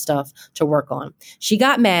her own stuff to work on. She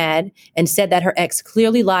got mad and said that her ex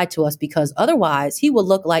clearly lied to us because otherwise he would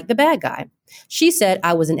look like the bad guy. She said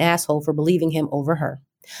I was an asshole for believing him over her.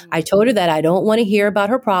 I told her that I don't want to hear about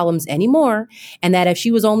her problems anymore, and that if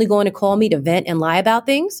she was only going to call me to vent and lie about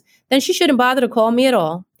things, then she shouldn't bother to call me at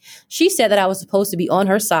all. She said that I was supposed to be on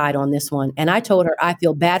her side on this one, and I told her I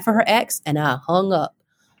feel bad for her ex, and I hung up.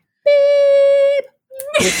 Beep.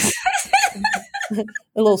 A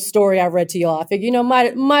little story I read to y'all. I figured,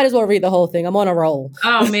 might as well read the whole thing. I'm on a roll.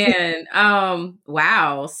 Oh, man.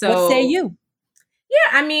 Wow. So what say you?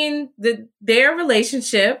 Yeah, I mean, their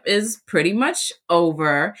relationship is pretty much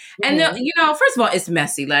over. And, first of all, it's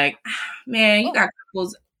messy. Like, man, you got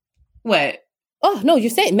couples. What? Oh, no, you're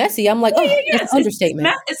saying messy. I'm like, it's understatement.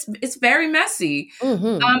 It's very messy.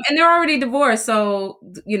 And they're already divorced. So,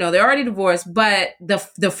 they're already divorced. But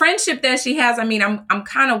the friendship that she has, I mean, I'm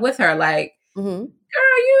kind of with her. Like, girl,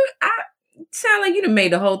 I sound like you done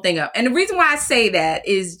made the whole thing up. And the reason why I say that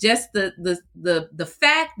is just the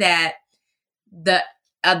fact that the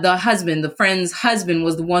husband, the friend's husband,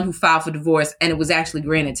 was the one who filed for divorce, and it was actually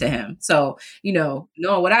granted to him. So, knowing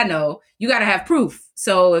what I know, you got to have proof.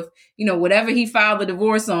 So if, whatever he filed the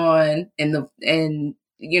divorce on and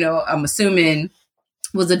I'm assuming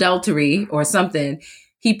was adultery or something,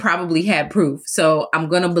 he probably had proof. So I'm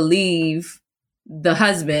going to believe the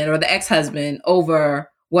husband or the ex-husband over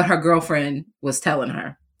what her girlfriend was telling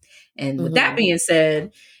her. And with that being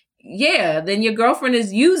said, yeah, then your girlfriend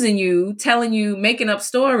is using you, telling you, making up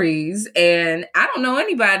stories. And I don't know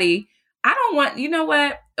anybody. I don't want, you know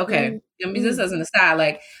what? Okay. Just as an aside,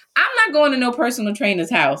 like, I'm not going to no personal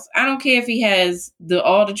trainer's house. I don't care if he has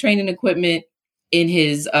all the training equipment in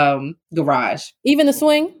his garage. Even the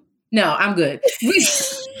swing? No, I'm good.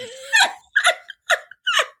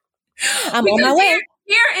 I'm on my way.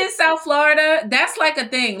 Here in South Florida, that's like a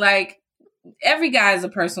thing. Like, every guy is a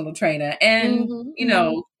personal trainer. And,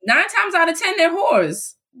 9 times out of 10, they're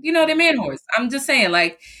whores. They're man whores. I'm just saying,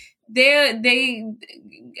 like,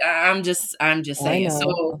 I'm just saying.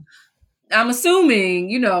 So I'm assuming,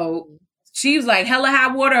 she was like, hella high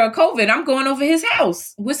water or COVID, I'm going over his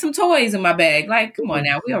house with some toys in my bag. Like, come on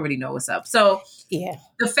now, we already know what's up. So yeah,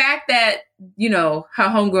 the fact that, her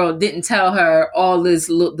homegirl didn't tell her all the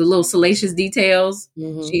little salacious details,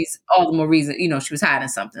 she's all the more reason, she was hiding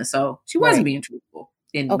something. So she wasn't being truthful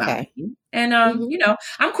in my opinion. And,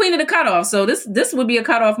 I'm queen of the cutoff. So this would be a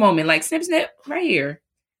cutoff moment, like snip, snip right here.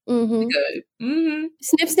 Good.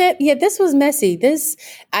 Snip, snip. Yeah, this was messy.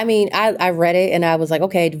 I read it and I was like,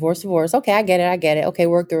 okay, divorce. Okay, I get it. Okay,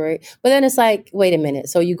 work through it. But then it's like, wait a minute.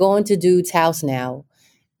 So you go into dude's house now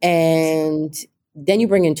and then you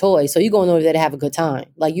bring in toys. So you going over there to have a good time.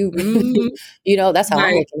 Like that's how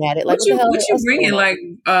I'm looking at it. Like, what you bringing? Like,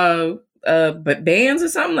 but bands or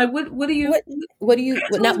something? Like, what do you? What do you?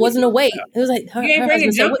 That wasn't a weight. It was like you ain't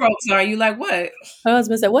bringing jump ropes, are you? Like what? Her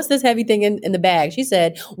husband said, "What's this heavy thing in the bag?" She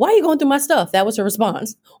said, "Why are you going through my stuff?" That was her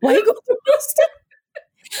response. Why are you going through my stuff?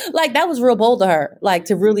 Like, that was real bold of her, like,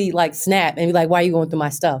 to really like snap and be like, why are you going through my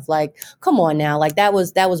stuff? Like, come on now. Like, that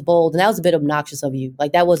was bold, and that was a bit obnoxious of you.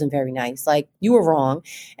 Like, that wasn't very nice. Like, you were wrong.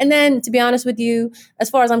 And then, to be honest with you, as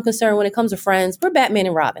far as I'm concerned, when it comes to friends, we're Batman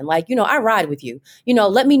and Robin. Like, I ride with you.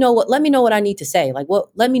 Let me know what I need to say. Like,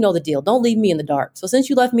 let me know the deal. Don't leave me in the dark. So since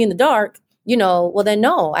you left me in the dark, well then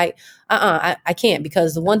no, I can't,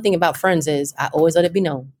 because the one thing about friends is I always let it be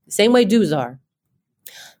known. The same way dudes are.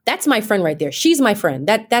 That's my friend right there. She's my friend.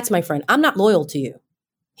 That's my friend. I'm not loyal to you,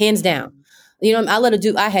 hands down. I let her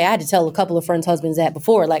do. I had to tell a couple of friends' husbands that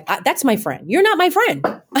before. Like, that's my friend. You're not my friend.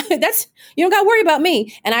 You don't got to worry about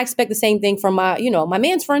me. And I expect the same thing from my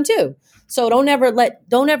man's friend too. So don't ever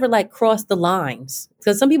cross the lines,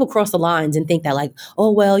 because some people cross the lines and think that like,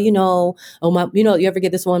 oh well, you ever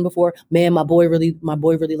get this one before? Man, my boy really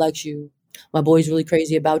likes you. My boy's really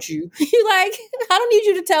crazy about you. You're like, I don't need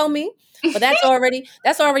you to tell me. But that's already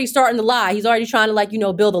starting to lie. He's already trying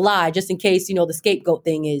to build a lie just in case, the scapegoat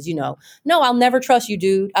thing is, no, I'll never trust you,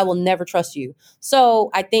 dude. I will never trust you.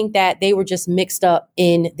 So I think that they were just mixed up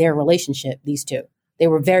in their relationship. These two, they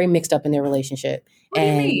were very mixed up in their relationship. What do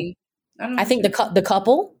you mean? I think the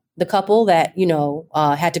couple that,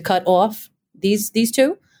 had to cut off these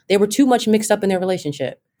two, they were too much mixed up in their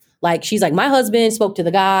relationship. Like, she's like, my husband spoke to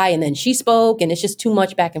the guy and then she spoke, and it's just too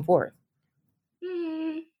much back and forth.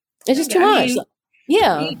 It's just too much.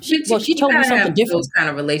 Yeah. She told me something different. Those kind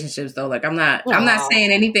of relationships though. Like, I'm not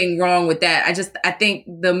saying anything wrong with that. I think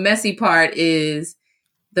the messy part is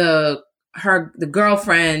the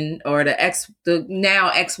girlfriend or the now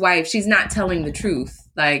ex-wife, she's not telling the truth.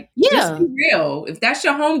 Like, just be real. If that's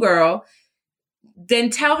your homegirl,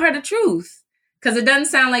 then tell her the truth. Because it doesn't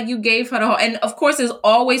sound like you gave her the whole. And of course, there's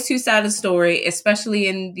always two sides of the story, especially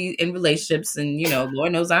in relationships. And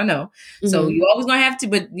Lord knows I know. Mm-hmm. So you always gonna have to.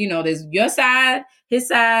 But there's your side, his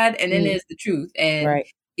side, and then there's the truth. And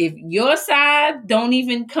if your side don't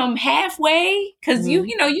even come halfway, because you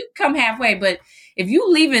come halfway. But if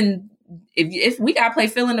you leaving, if we gotta play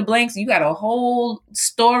fill in the blanks, you got a whole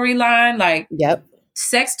storyline like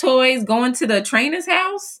sex toys going to the trainer's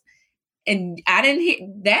house, and I didn't hear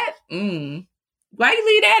that. Why you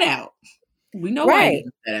leave that out? We know why you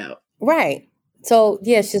leave that out. Right. So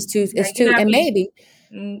yeah, it's just too. It's too. And maybe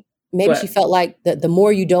she felt like the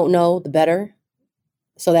more you don't know, the better.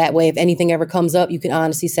 So that way, if anything ever comes up, you can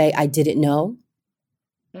honestly say, "I didn't know."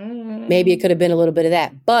 Maybe it could have been a little bit of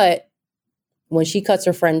that, but when she cuts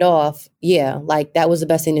her friend off, like that was the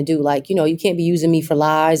best thing to do. Like, you can't be using me for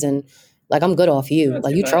lies, and like I'm good off you.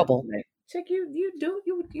 Like, you trouble. Check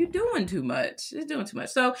you're doing too much. You're doing too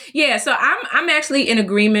much. So so I'm actually in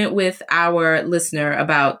agreement with our listener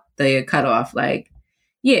about the cutoff. Like,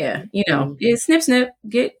 snip snip.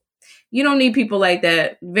 You don't need people like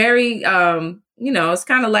that. Very it's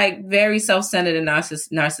kind of like very self-centered and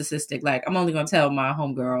narcissistic. Like, I'm only gonna tell my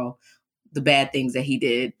homegirl the bad things that he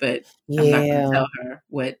did, but I'm not gonna tell her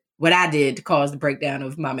what I did to cause the breakdown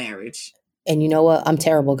of my marriage. And you know what? I'm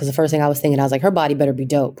terrible, because the first thing I was thinking, I was like, her body better be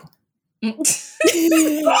dope. All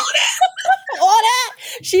that.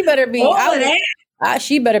 She better be.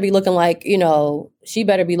 She better be looking like She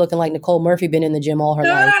better be looking like Nicole Murphy, been in the gym all her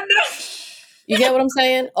life. You get what I'm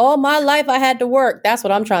saying? All my life I had to work. That's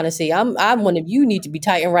what I'm trying to see. I'm one of you need to be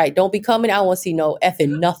tight and right. Don't be coming. I don't want to see no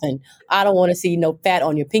effing nothing. I don't want to see no fat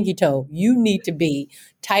on your pinky toe. You need to be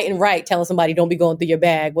tight and right. Telling somebody don't be going through your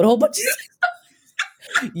bag with a whole bunch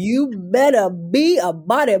of. You better be a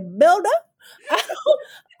bodybuilder.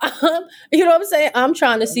 You know what I'm saying? I'm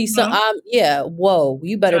trying to see some. Whoa!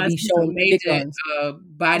 You better be showing big guns.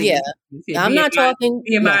 Body. Yeah, I'm not talking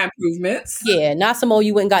BMI improvements. Yeah, not some old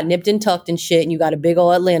you went and got nipped and tucked and shit, and you got a big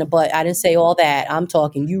old Atlanta butt. I didn't say all that. I'm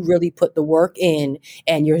talking you really put the work in,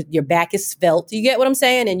 and your back is svelte. You get what I'm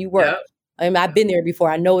saying? And you work. Yep. I mean, I've been there before.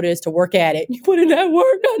 I know it is to work at it. You put in that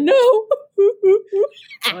work. I know.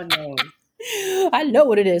 Oh no. I know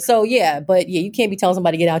what it is. So but you can't be telling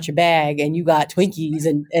somebody to get out your bag and you got Twinkies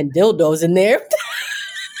and dildos in there.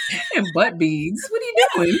 And butt beads. What are you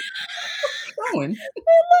doing? What are you doing?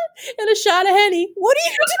 And a shot of Henny. What are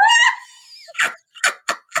you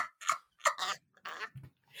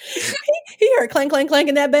doing? He heard clank, clank, clank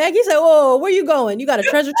in that bag. He said, "Whoa, where you going? You got a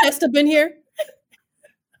treasure chest up in here?"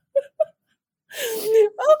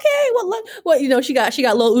 Okay, well, she got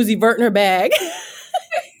Lil Uzi Vert in her bag.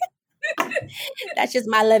 That's just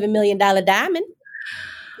my $11 million diamond.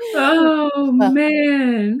 Oh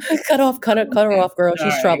man! Cut her off, girl.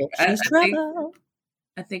 She's trouble. She's trouble.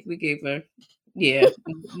 I think we gave her. Yeah,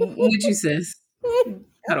 what you says?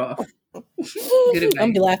 Cut off. I'm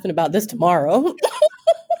gonna be laughing about this tomorrow.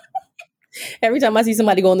 Every time I see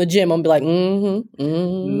somebody go in the gym, I'm gonna be like,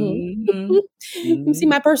 You see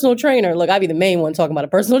my personal trainer. Look, I'll be the main one talking about a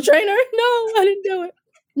personal trainer. No, I didn't do it.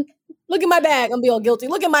 Look at my bag. I'm gonna be all guilty.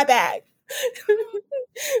 Look at my bag.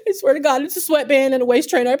 I swear to God, it's a sweatband and a waist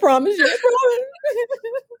trainer. I promise you. I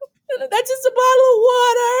promise. That's just a bottle of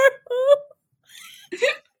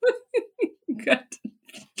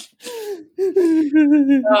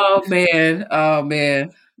Oh water. man.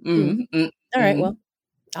 All right, well,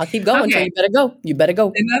 I'll keep going. Okay. So you better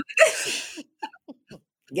go.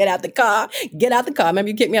 Get out the car. Remember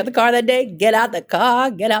you kicked me out the car that day? Get out the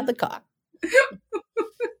car.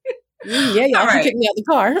 Yeah, y'all should kick me out the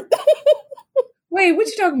car. Wait, what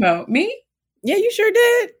you talking about? Me? Yeah, you sure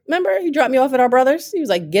did. Remember, you dropped me off at our brother's. He was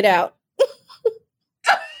like, "Get out."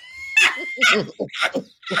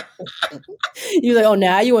 He was like, "Oh,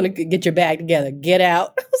 now you want to get your bag together? Get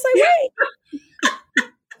out." I was like, "Wait."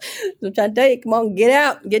 I'm trying to tell you, come on, get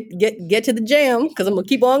out, get to the jam, because I'm gonna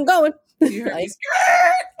keep on going. You heard me.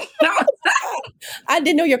 I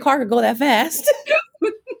didn't know your car could go that fast. Oh,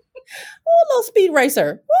 a little speed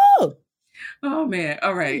racer. Woo. Oh man.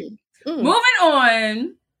 All right. Moving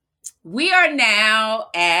on. We are now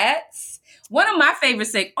at one of my favorite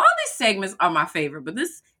segments. All these segments are my favorite, but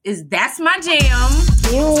this is That's My Jam.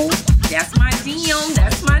 That's my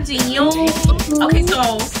jam. Okay,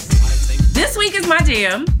 so this week is my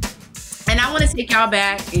jam, and I want to take y'all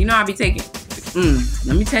back. You know, I'll be taking.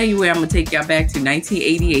 Let me tell you where I'm gonna take y'all back to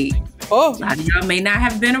 1988. Oh, a lot of y'all may not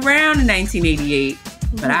have been around in 1988,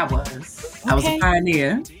 but I was. I was a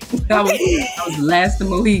pioneer. I was the last of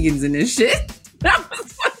the Mohegans in this shit.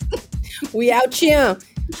 We out here.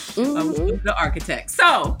 I was the architect.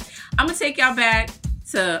 So I'm gonna take y'all back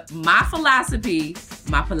to My Philosophy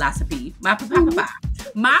by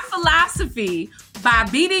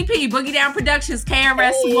BDP, Boogie Down Productions,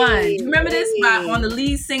 KRS-One. You remember this? On the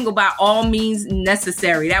lead single, By All Means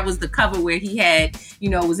Necessary. That was the cover where he had,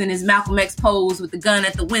 was in his Malcolm X pose with the gun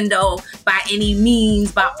at the window, by any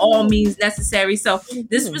means, by all means necessary. So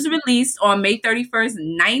this was released on May 31st,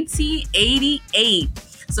 1988.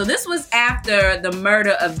 So this was after the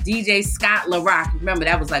murder of DJ Scott LaRock. Remember,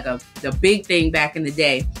 that was like the big thing back in the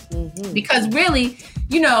day. Because really,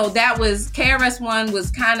 that was, KRS-One was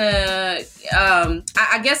kind of,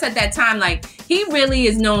 I guess at that time, like, he really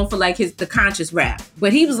is known for like the conscious rap,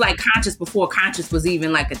 but he was like conscious before conscious was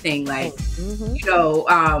even like a thing. Like, he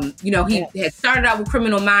had started out with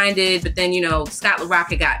Criminal Minded, but then, Scott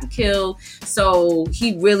LaRock had gotten killed. So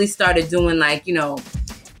he really started doing like,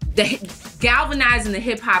 galvanizing the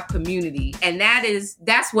hip hop community. And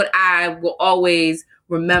that's what I will always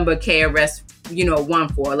remember KRS, One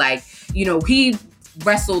for. Like, he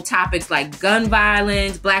wrestled topics like gun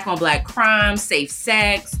violence, black on black crime, safe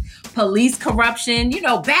sex, police corruption,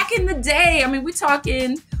 back in the day. I mean, we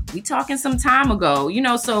talking some time ago,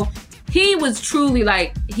 so he was truly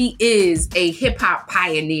like, he is a hip hop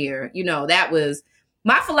pioneer. That was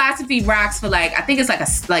My Philosophy rocks for like, I think it's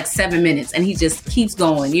like 7 minutes, and he just keeps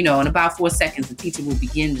going, in about 4 seconds, the teacher will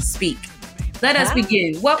begin to speak. Let us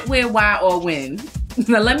begin. What, where, why, or when?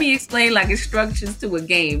 Now, let me explain like instructions to a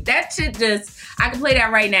game. That shit I can play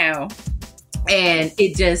that right now, and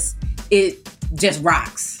it just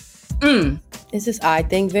rocks. It's just, I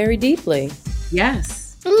think very deeply.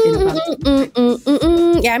 Yes. Yeah,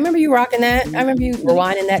 I remember you rocking that. I remember you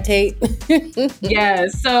rewinding that tape. Yeah.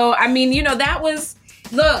 So, I mean, that was,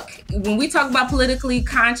 look, when we talk about politically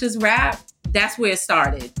conscious rap, that's where it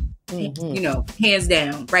started. Hands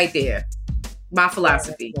down, right there. My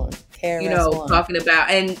Philosophy. Talking about,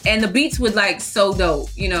 and the beats were like so dope.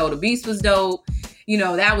 The beats was dope.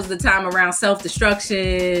 That was the time around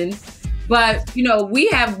self-destruction. But,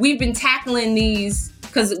 we've been tackling these,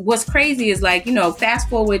 because what's crazy is like, fast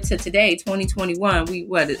forward to today, 2021,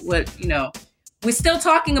 we're still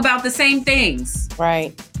talking about the same things.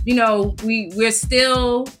 Right. We're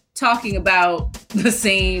still talking about the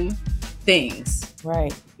same things.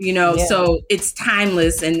 Right. So it's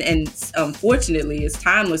timeless, and unfortunately it's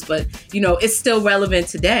timeless, but, it's still relevant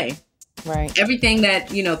today. Right. Everything that,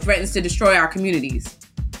 threatens to destroy our communities,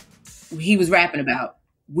 he was rapping about,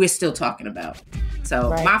 we're still talking about. So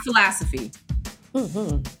My Philosophy.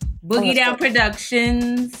 Boogie Down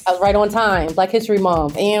Productions. I was right on time. Black History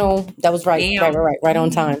Month. That was right. Right on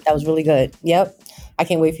time. That was really good. Yep. I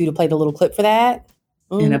can't wait for you to play the little clip for that.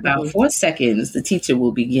 In about 4 seconds, the teacher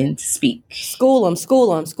will begin to speak. School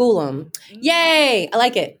them. Yay! I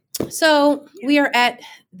like it. So we are at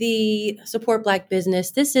the Support Black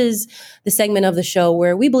Business. This is the segment of the show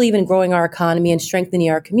where we believe in growing our economy and strengthening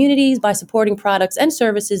our communities by supporting products and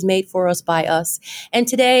services made for us by us. And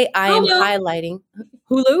today I am highlighting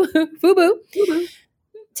Hulu, FUBU.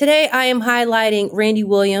 today I am highlighting Randy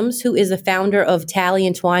Williams, who is the founder of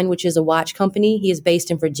Tally & Twine, which is a watch company. He is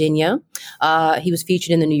based in Virginia. He was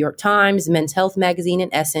featured in the New York Times, Men's Health magazine,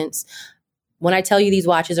 and Essence. When I tell you these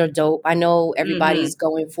watches are dope, I know everybody's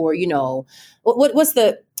going for, what's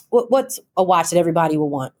a watch that everybody will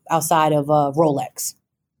want outside of Rolex?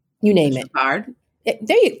 You name it. Hard.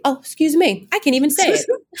 Excuse me. I can't even say it.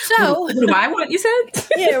 So what do I want, you said?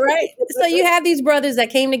 Yeah, right. So you have these brothers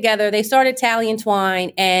that came together. They started Tally &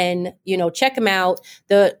 Twine, and, check them out.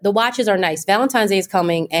 The watches are nice. Valentine's Day is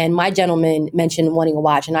coming, and my gentleman mentioned wanting a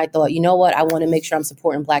watch. And I thought, you know what? I want to make sure I'm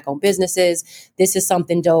supporting Black-owned businesses. This is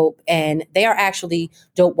something dope. And they are actually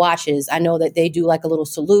dope watches. I know that they do like a little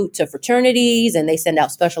salute to fraternities, and they send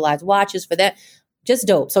out specialized watches for that. Just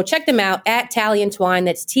dope. So check them out at Tally & Twine.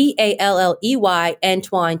 That's TALLEY and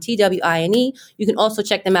Twine, TWINE. You can also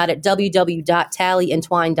check them out at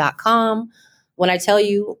www.tallyandtwine.com. When I tell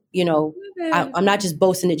you, I'm not just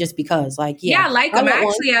boasting it just because. I like them.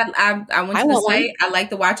 Actually, I want to say I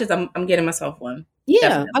like the watches. I'm getting myself one. Yeah,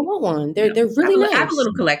 definitely. I want one. They're really nice. I have a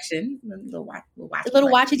little collection, little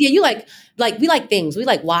watches. Yeah, you like we like things. We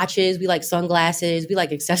like watches. We like sunglasses. We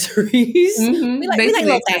like accessories. Mm-hmm. We like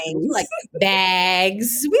little things. We like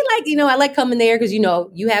bags. We like I like coming there because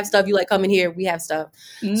you have stuff. You like coming here. We have stuff.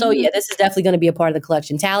 Mm-hmm. So yeah, this is definitely going to be a part of the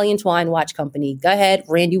collection. Tally & Twine Watch Company. Go ahead,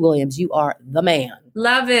 Randy Williams. You are the man.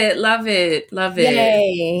 Love it. Love it. Love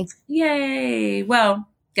it. Yay. Well,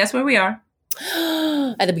 guess where we are?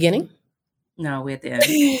 At the beginning. No, we're at the end.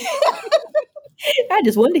 I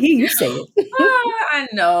just wanted to hear you say it. I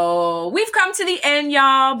know. We've come to the end,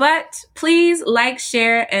 y'all, but please like,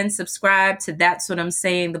 share, and subscribe to That's What I'm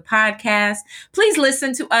Saying, the podcast. Please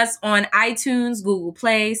listen to us on iTunes, Google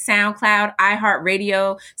Play, SoundCloud,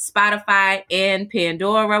 iHeartRadio, Spotify, and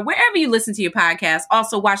Pandora, wherever you listen to your podcast.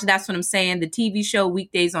 Also watch That's What I'm Saying, the TV show,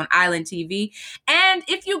 weekdays on Island TV. And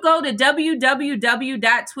if you go to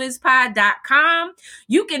www.twizpod.com,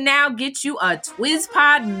 you can now get you a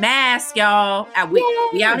TwizPod mask, y'all.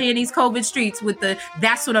 We out here in these COVID streets with the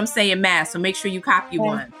That's What I'm Saying mask. So make sure you copy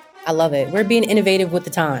one. I love it. We're being innovative with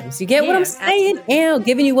the times. You get what I'm saying? Yeah,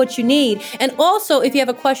 giving you what you need. And also, if you have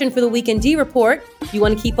a question for the Weekend D Report, you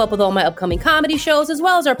want to keep up with all my upcoming comedy shows, as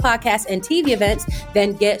well as our podcasts and TV events,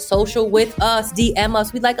 then get social with us. DM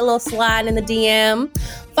us. We'd like a little slide in the DM.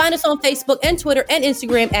 Find us on Facebook and Twitter and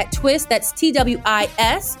Instagram at Twist, that's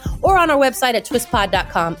TWIS, or on our website at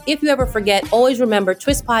twistpod.com. If you ever forget, always remember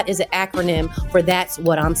TwistPod is an acronym for That's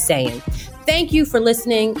What I'm Saying. Thank you for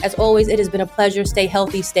listening. As always, it has been a pleasure. Stay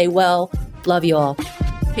healthy, stay well. Love you all.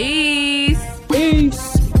 Peace.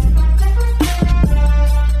 Peace.